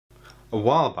A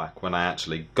while back, when I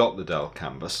actually got the Dell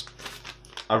Canvas,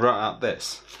 I wrote out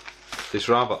this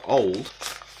rather old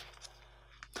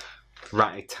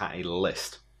ratty-tatty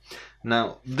list.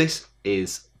 Now this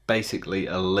is basically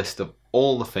a list of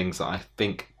all the things that I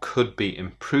think could be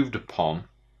improved upon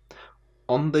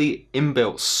on the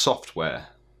inbuilt software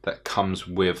that comes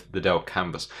with the Dell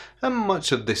Canvas, and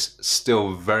much of this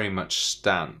still very much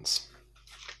stands.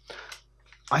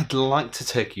 I'd like to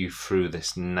take you through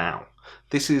this now.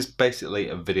 This is basically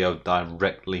a video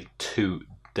directly to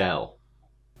Dell.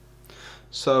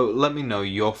 So let me know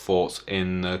your thoughts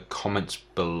in the comments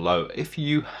below. If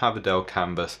you have a Dell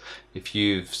Canvas, if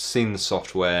you've seen the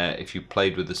software, if you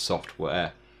played with the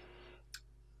software.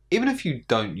 Even if you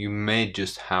don't, you may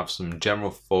just have some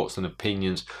general thoughts and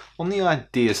opinions on the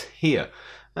ideas here.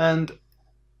 And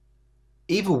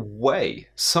either way,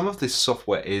 some of this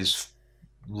software is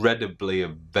readily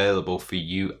available for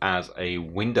you as a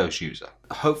Windows user.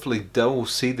 Hopefully Dell will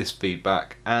see this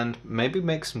feedback and maybe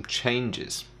make some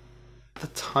changes. At the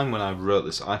time when I wrote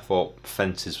this, I thought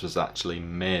Fences was actually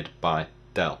made by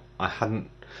Dell.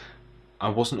 I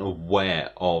wasn't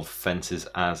aware of Fences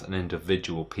as an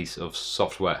individual piece of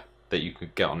software that you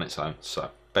could get on its own, so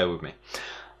bear with me.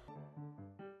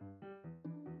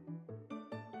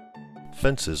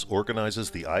 Fences organizes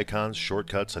the icons,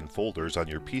 shortcuts, and folders on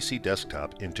your PC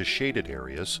desktop into shaded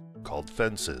areas called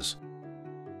fences.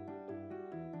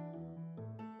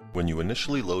 When you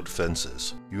initially load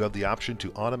Fences, you have the option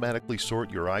to automatically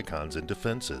sort your icons into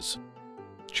fences.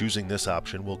 Choosing this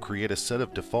option will create a set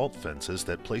of default fences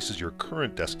that places your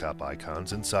current desktop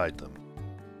icons inside them.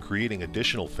 Creating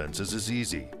additional fences is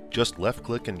easy. Just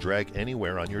left-click and drag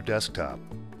anywhere on your desktop.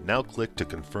 Now click to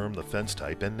confirm the fence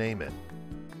type and name it.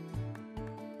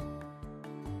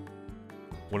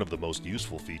 One of the most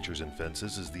useful features in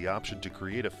Fences is the option to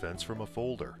create a fence from a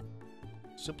folder.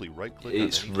 Simply right-click on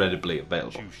it's readily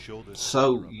available.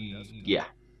 So yeah,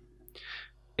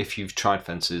 if you've tried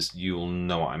Fences, you'll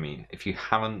know what I mean. If you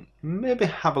haven't, maybe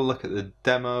have a look at the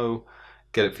demo,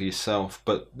 get it for yourself.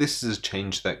 But this is a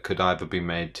change that could either be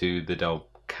made to the Dell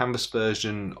Canvas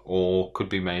version or could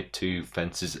be made to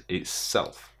Fences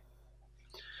itself.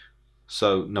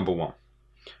 So number one,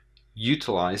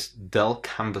 utilize Dell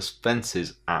Canvas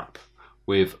Fences app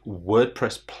with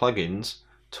WordPress plugins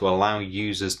to allow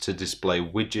users to display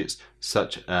widgets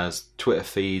such as Twitter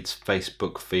feeds,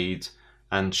 Facebook feeds,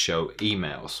 and show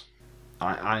emails.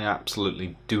 I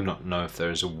absolutely do not know if there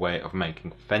is a way of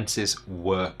making Fences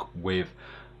work with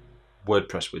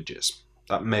WordPress widgets.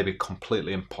 That may be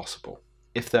completely impossible.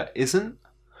 If there isn't,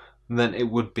 then it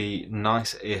would be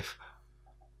nice if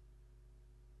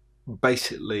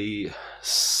basically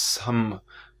some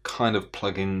kind of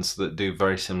plugins that do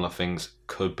very similar things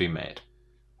could be made.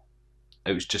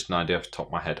 It was just an idea off the top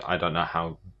of my head. I don't know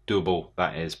how doable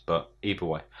that is, but either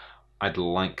way, I'd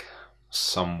like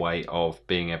some way of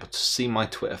being able to see my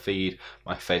Twitter feed,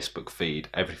 my Facebook feed,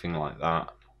 everything like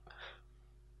that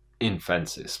in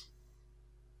Fences.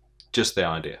 Just the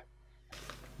idea.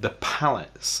 The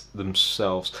palettes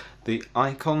themselves, the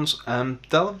icons, Dell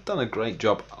have done a great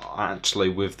job actually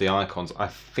with the icons. I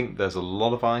think there's a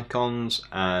lot of icons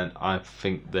and I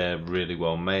think they're really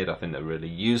well made. I think they're really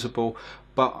usable,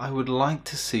 but I would like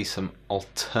to see some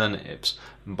alternatives.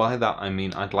 And by that I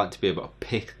mean I'd like to be able to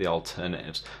pick the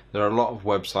alternatives. There are a lot of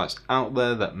websites out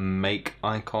there that make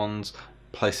icons,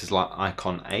 places like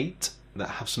Icon 8 that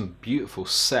have some beautiful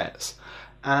sets,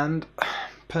 and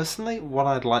personally what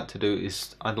I'd like to do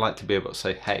is I'd like to be able to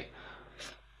say, hey,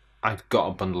 I've got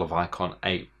a bundle of Icon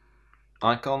 8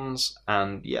 icons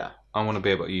and yeah, I want to be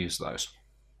able to use those.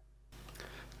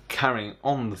 Carrying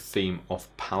on the theme of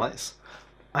palettes,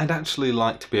 I'd actually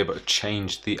like to be able to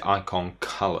change the icon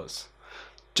colors.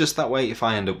 Just that way, if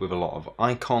I end up with a lot of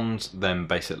icons, then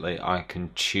basically I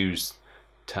can choose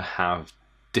to have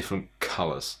different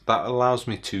colors. That allows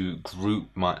me to group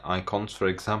my icons, for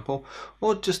example,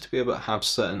 or just to be able to have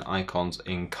certain icons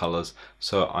in colors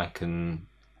so I can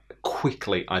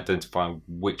quickly identify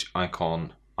which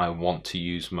icon I want to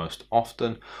use most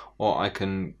often, or I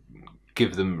can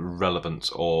give them relevance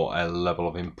or a level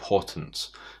of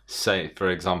importance. Say, for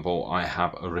example, I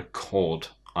have a record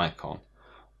icon.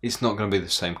 It's not going to be the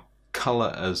same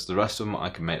color as the rest of them. I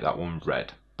can make that one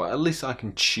red, but at least I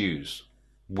can choose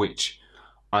which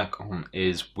icon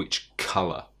is which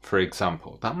color, for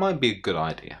example. That might be a good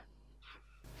idea.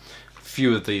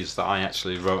 Few of these that I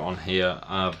actually wrote on here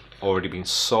have already been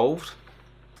solved.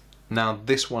 Now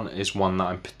this one is one that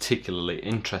I'm particularly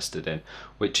interested in,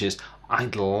 which is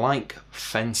I'd like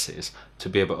Fences to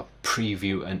be able to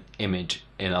preview an image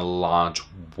in a large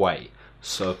way.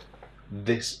 So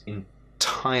this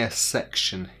entire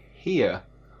section here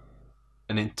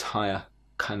an entire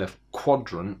kind of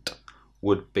quadrant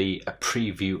would be a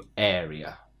preview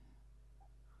area.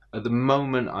 At the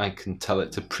moment I can tell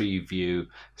it to preview,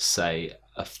 say,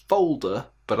 a folder,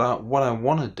 but what I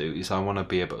want to do is I want to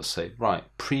be able to say, right,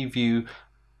 preview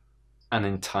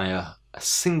a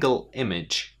single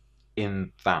image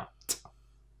in that.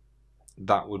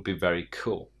 That would be very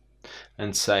cool.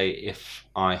 And say if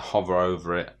I hover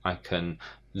over it, I can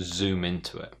zoom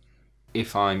into it.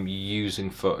 If I'm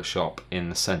using Photoshop in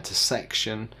the center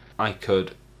section, I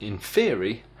could, in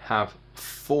theory, have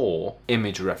 4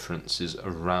 image references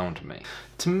around me.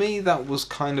 To me, that was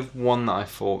kind of one that I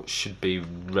thought should be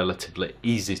relatively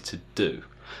easy to do.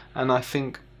 And I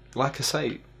think, like I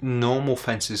say, normal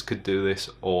fences could do this,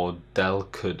 or Dell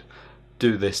could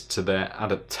do this to their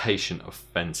adaptation of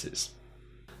fences.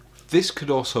 This could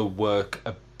also work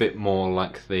a bit more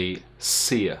like the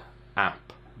Seer app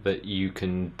that you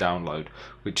can download,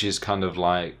 which is kind of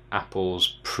like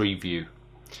Apple's preview,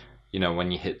 you know, when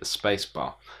you hit the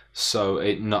spacebar. So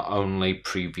it not only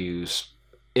previews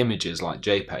images like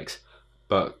JPEGs,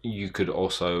 but you could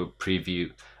also preview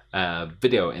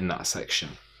video in that section,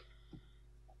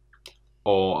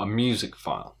 or a music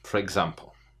file, for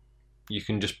example. You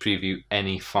can just preview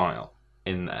any file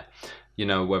in there, you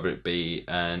know, whether it be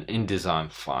an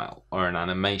InDesign file or an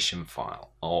animation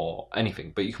file or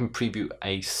anything, but you can preview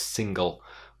a single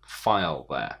file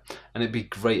there. And it'd be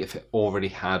great if it already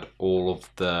had all of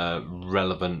the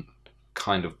relevant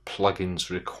kind of plugins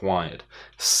required.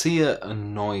 Seer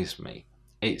annoys me.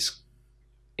 It's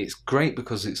great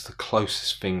because it's the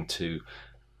closest thing to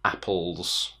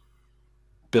Apple's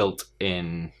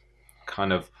built-in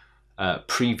kind of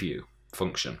preview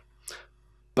function,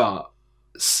 but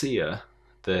Seer,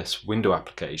 this window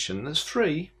application that's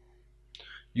free,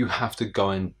 you have to go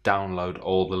and download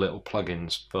all the little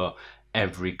plugins for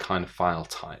every kind of file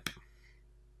type.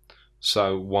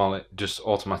 So while it just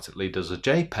automatically does a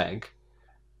JPEG,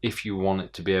 if you want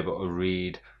it to be able to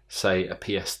read, say, a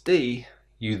PSD,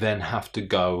 you then have to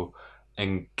go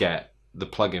and get the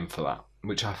plugin for that,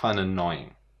 which I find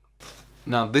annoying.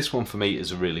 Now this one for me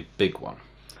is a really big one.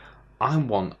 I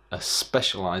want a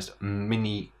specialized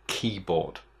mini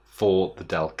keyboard for the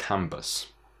Dell Canvas.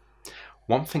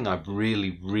 One thing I've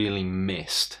really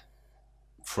missed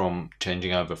from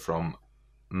changing over from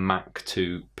Mac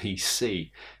to PC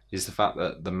is the fact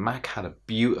that the Mac had a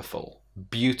beautiful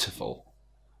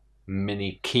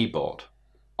mini keyboard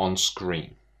on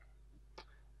screen.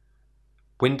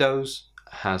 Windows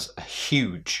has a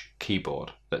huge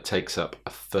keyboard that takes up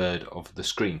 1/3 of the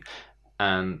screen,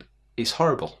 and it's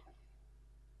horrible.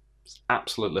 It's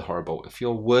absolutely horrible. If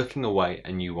you're working away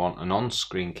and you want an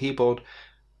on-screen keyboard,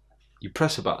 you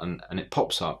press a button and it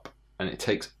pops up and it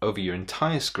takes over your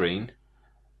entire screen,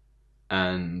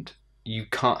 and you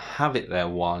can't have it there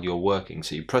while you're working.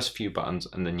 So you press a few buttons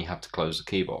and then you have to close the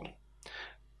keyboard.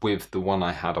 With the one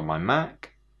I had on my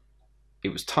Mac, it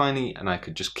was tiny and I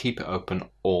could just keep it open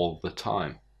all the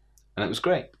time. And it was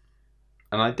great.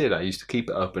 And I did. I used to keep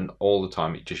it open all the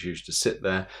time. It just used to sit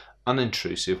there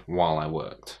unintrusive while I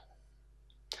worked.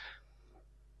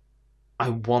 I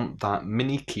want that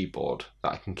mini keyboard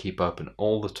that I can keep open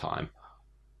all the time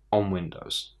on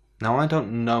Windows. Now I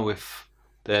don't know if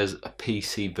there's a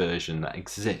PC version that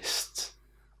exists,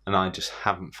 and I just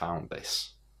haven't found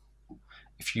this.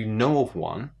 If you know of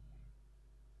one,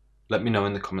 let me know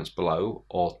in the comments below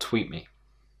or tweet me.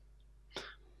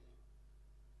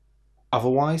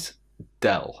 Otherwise,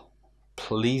 Dell,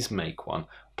 please make one.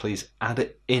 Please add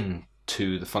it in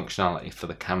to the functionality for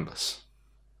the Canvas.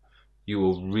 You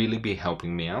will really be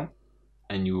helping me out,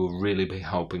 and you will really be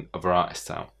helping other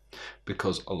artists out,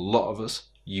 because a lot of us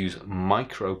use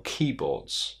micro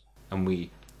keyboards and we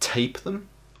tape them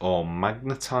or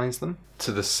magnetize them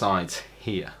to the sides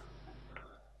here.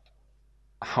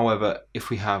 However, if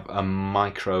we have a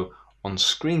micro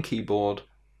on-screen keyboard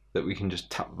that we can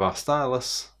just tap with our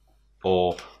stylus,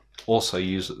 or also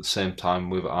use at the same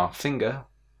time with our finger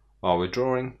while we're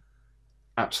drawing,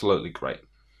 absolutely great.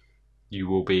 You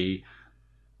will be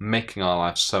making our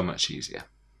lives so much easier.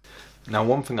 Now,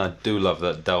 one thing I do love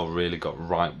that Dell really got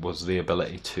right was the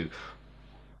ability to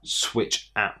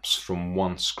switch apps from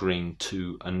one screen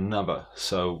to another.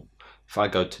 So if I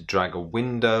go to drag a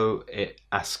window, it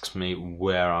asks me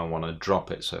where I want to drop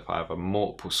it. So if I have a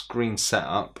multiple screen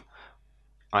setup,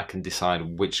 I can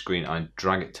decide which screen I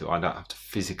drag it to. I don't have to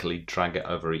physically drag it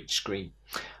over each screen.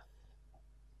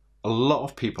 A lot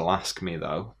of people ask me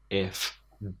though if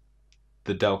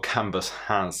the Dell Canvas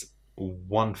has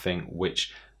one thing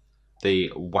which the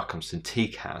Wacom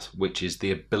Cintiq has, which is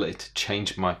the ability to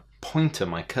change my pointer,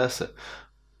 my cursor,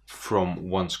 from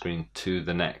one screen to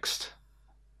the next.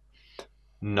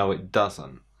 No, it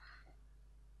doesn't.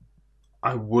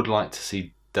 I would like to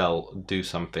see Dell do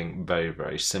something very,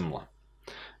 very similar,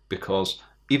 because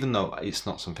even though it's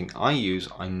not something I use,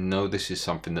 I know this is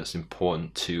something that's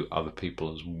important to other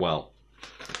people as well.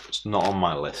 It's not on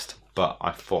my list, but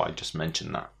I thought I'd just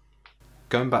mention that.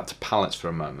 Going back to palettes for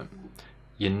a moment,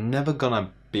 you're never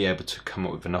gonna be able to come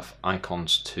up with enough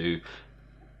icons to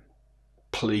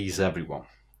please everyone,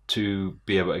 to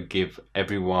be able to give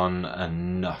everyone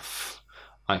enough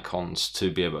icons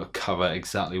to be able to cover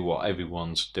exactly what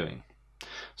everyone's doing.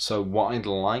 So what I'd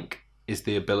like is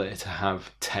the ability to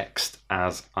have text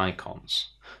as icons.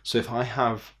 So if I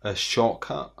have a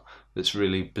shortcut that's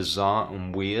really bizarre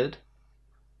and weird,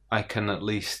 I can at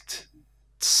least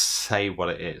say what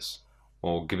it is,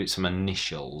 or give it some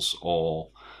initials, or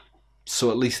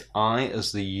so at least I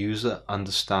as the user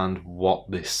understand what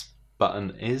this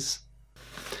button is.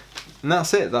 And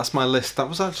that's it, that's my list. That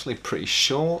was actually pretty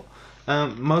short.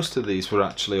 Most of these were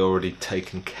actually already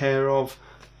taken care of.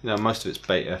 You know, most of it's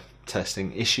beta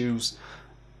testing issues,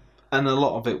 and a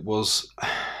lot of it was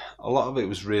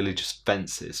really just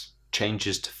fences,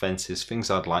 changes to fences, things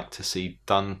I'd like to see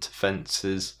done to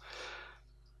fences.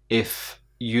 If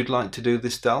you'd like to do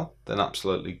this, Dell, then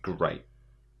absolutely great.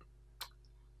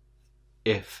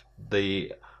 If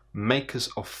the makers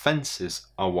of fences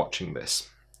are watching this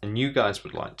and you guys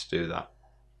would like to do that,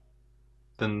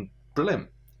 then brilliant.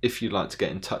 If you'd like to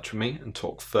get in touch with me and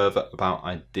talk further about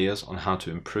ideas on how to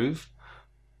improve,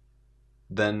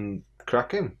 then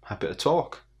crack in, happy to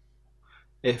talk.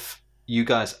 If you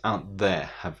guys out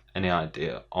there have any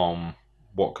idea on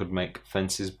what could make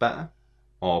fences better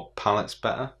or palettes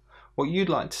better, what you'd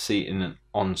like to see in an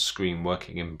on-screen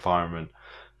working environment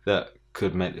that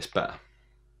could make this better,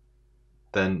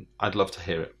 then I'd love to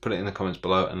hear it. Put it in the comments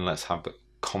below and let's have a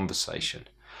conversation.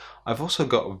 I've also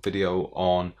got a video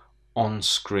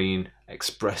on-screen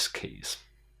express keys,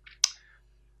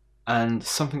 and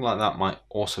something like that might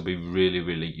also be really,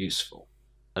 really useful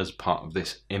as part of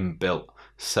this inbuilt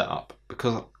setup,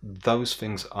 because those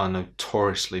things are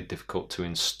notoriously difficult to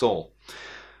install.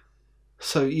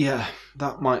 So yeah,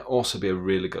 that might also be a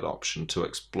really good option to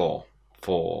explore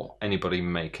for anybody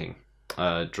making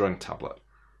a drawing tablet.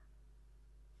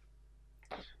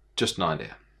 Just an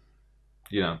idea.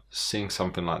 You know, seeing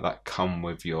something like that come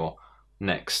with your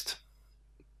next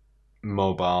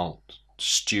mobile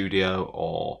studio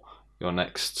or your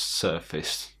next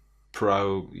Surface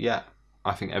Pro, yeah,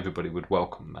 I think everybody would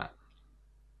welcome that.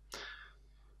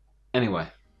 Anyway,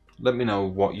 let me know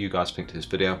what you guys think of this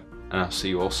video, and I'll see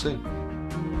you all soon.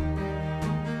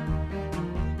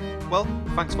 Well,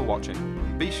 thanks for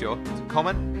watching. Be sure to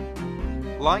comment,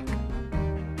 like,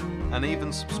 and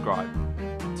even subscribe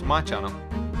to my channel,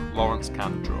 Lawrence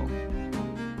Can Draw.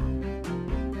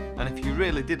 And if you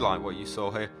really did like what you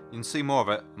saw here, you can see more of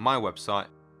it on my website,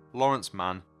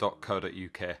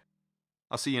 LAWRENCEcanDRAW.co.uk.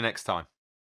 I'll see you next time.